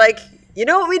do? And they're like, you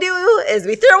know what we do is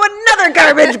we throw another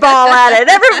garbage ball at it.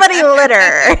 Everybody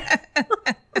litter.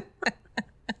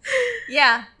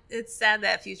 Yeah, it's sad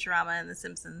that Futurama and The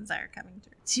Simpsons are coming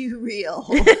too real.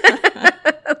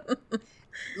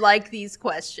 Like these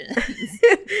questions.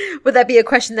 Would that be a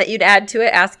question that you'd add to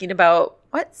it, asking about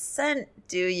what scent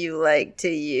do you like to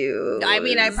use? I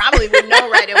mean, I probably would know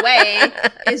right away.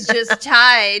 It's just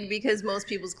Tide because most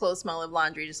people's clothes smell of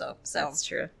laundry soap. So that's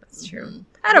true. That's true. Mm-hmm.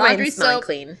 I don't mind smelling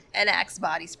clean. And Axe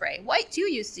body spray. White too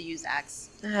used to use Axe.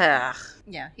 Ugh.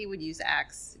 Yeah, he would use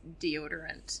Axe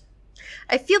deodorant.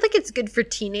 I feel like it's good for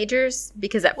teenagers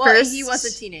because at first he was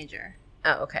a teenager.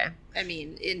 Oh, okay. I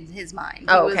mean, in his mind.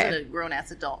 He wasn't a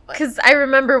grown-ass adult. Because I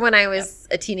remember when I was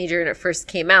a teenager and it first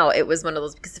came out, it was one of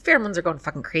those, because the pheromones are going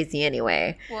fucking crazy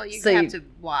anyway. Well, you have to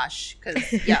wash,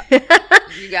 because, yeah,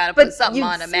 you got to put something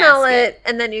on a mask. Smell it,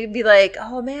 and then you'd be like,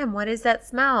 oh, man, what is that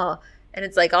smell? And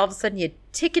it's like all of a sudden you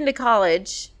tick into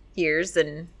college years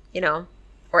and, you know,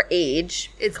 or age.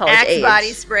 It's Axe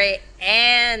body spray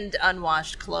and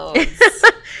unwashed clothes.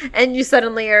 And you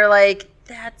suddenly are like,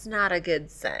 that's not a good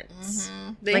scent.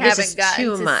 Mm-hmm. They like haven't gotten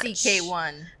to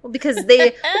CK1. Well, because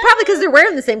probably because they're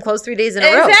wearing the same clothes 3 days in a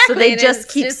row. So they just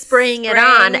keep spraying it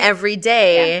on every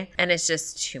day. Yeah. And it's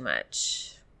just too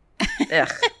much. Ugh.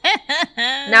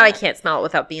 Now I can't smell it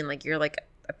without being like, you're like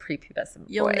a prepubescent boy.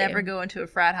 You'll never go into a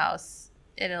frat house.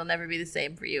 And it'll never be the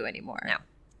same for you anymore. No.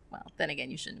 Well, then again,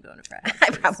 you shouldn't go into frat house. I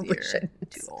probably shouldn't.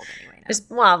 Too old anyway.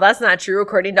 Well, that's not true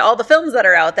according to all the films that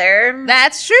are out there.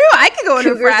 That's true. I could go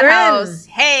into a frat house.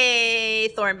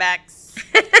 Hey, Thornbacks.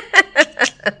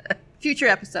 Future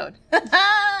episode.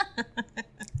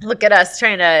 Look at us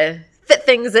trying to fit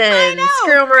things in,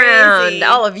 screw them around.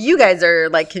 All of you guys are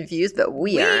like confused, but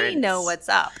we aren't. We know what's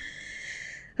up.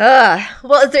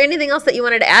 Well, is there anything else that you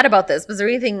wanted to add about this? Was there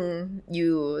anything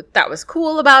you thought was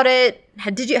cool about it?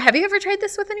 Have you ever tried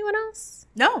this with anyone else?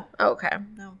 No. Oh, okay.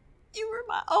 No. You were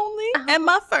my only and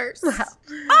my first. Wow.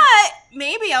 But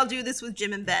maybe I'll do this with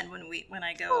Jim and Ben when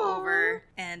I go over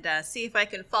and see if I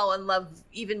can fall in love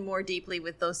even more deeply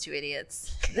with those two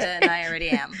idiots than I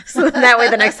already am. So that way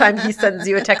the next time he sends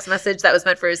you a text message that was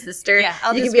meant for his sister, yeah,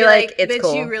 I'll you just can be like, it's bitch,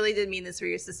 cool. You really did mean this for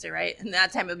your sister, right? And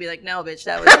that time it'll be like, no, bitch,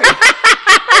 that was for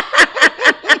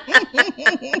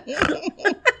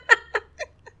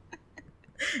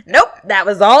Nope, that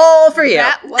was all for you.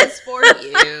 That was for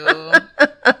you.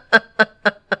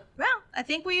 Well, I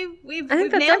think we've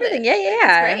that's nailed everything. It. Yeah.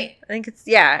 That's great. I think it's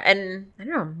and I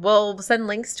don't know. We'll send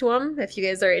links to them if you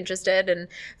guys are interested. And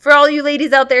for all you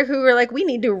ladies out there who are like, we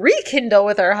need to rekindle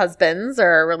with our husbands or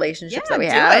our relationships that we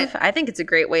have, I think it's a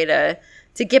great way to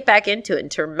get back into it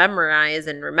and to memorize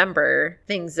and remember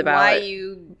things about why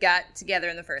you got together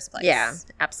in the first place. Yeah,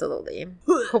 absolutely.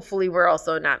 Hopefully, we're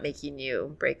also not making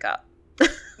you break up.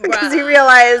 Because you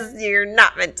realize you're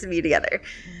not meant to be together.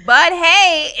 But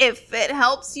hey, if it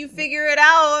helps you figure it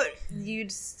out,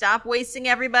 you'd stop wasting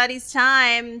everybody's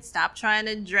time. Stop trying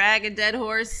to drag a dead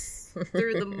horse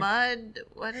through the mud.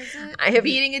 What is it?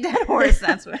 Beating a dead horse.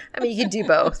 That's what. I mean, you could do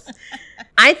both.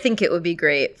 I think it would be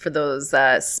great for those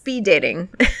speed dating.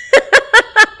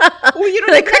 Well, you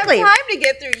don't have time to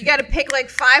get through. You got to pick like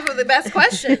 5 of the best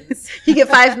questions. You get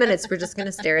 5 minutes. We're just going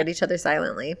to stare at each other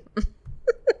silently.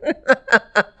 Oh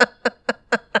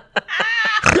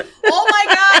my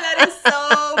God, that is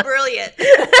so brilliant.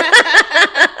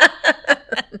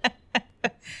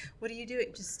 What do you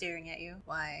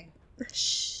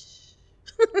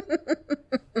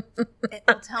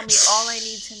tell me all I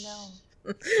need to know.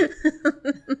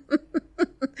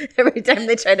 Every time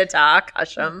they try to talk,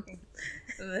 hush them.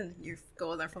 And then you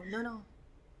go on their phone. No.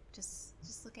 Just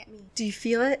look at me. Do you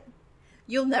feel it?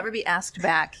 You'll never be asked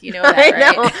back. You know that, I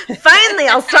right? know. Finally,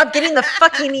 I'll stop getting the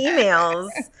fucking emails.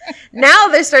 Now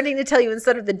they're starting to tell you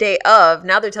instead of the day of,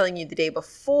 now they're telling you the day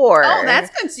before. Oh, that's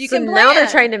good. So you can plan. Now they're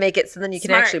trying to make it so then you can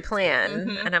Smart. actually plan.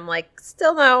 Mm-hmm. And I'm like,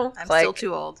 still no. I'm like, still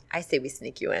too old. I say we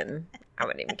sneak you in. I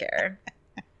wouldn't even care.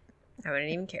 I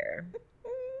wouldn't even care.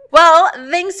 Well,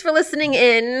 thanks for listening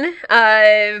in.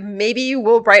 Maybe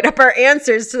we'll write up our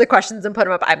answers to the questions and put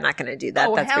them up. I'm not going to do that.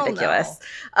 Oh, That's hell ridiculous.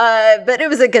 No. But it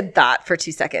was a good thought for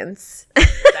 2 seconds.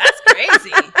 That's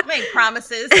crazy. Make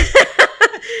promises.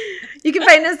 You can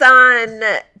find us on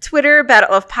Twitter, Bad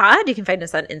at Love Pod. You can find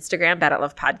us on Instagram, Bad at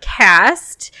Love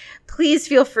Podcast. Please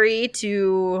feel free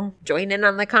to join in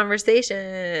on the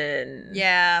conversation.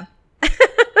 Yeah.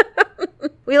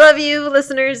 We love you,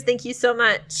 listeners. Thank you so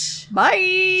much. Bye.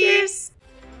 Cheers.